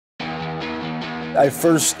I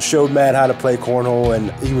first showed Matt how to play cornhole,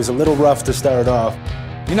 and he was a little rough to start off.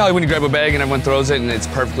 You know when you grab a bag and everyone throws it and it's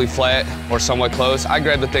perfectly flat or somewhat close? I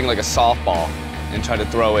grabbed the thing like a softball and tried to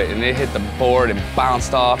throw it, and it hit the board and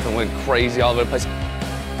bounced off and went crazy all over the place.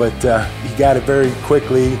 But he got it very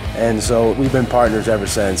quickly, and so we've been partners ever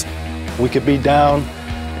since. We could be down,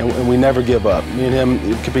 and we never give up. Me and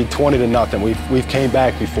him, it could be 20-0. We've came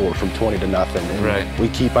back before from 20-0, and right. We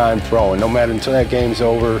keep on throwing. No matter until that game's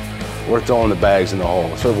over, we're throwing the bags in the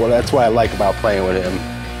hole. So that's what I like about playing with him.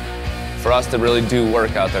 For us to really do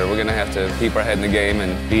work out there, we're gonna have to keep our head in the game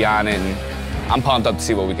and be on it, and I'm pumped up to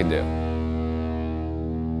see what we can do.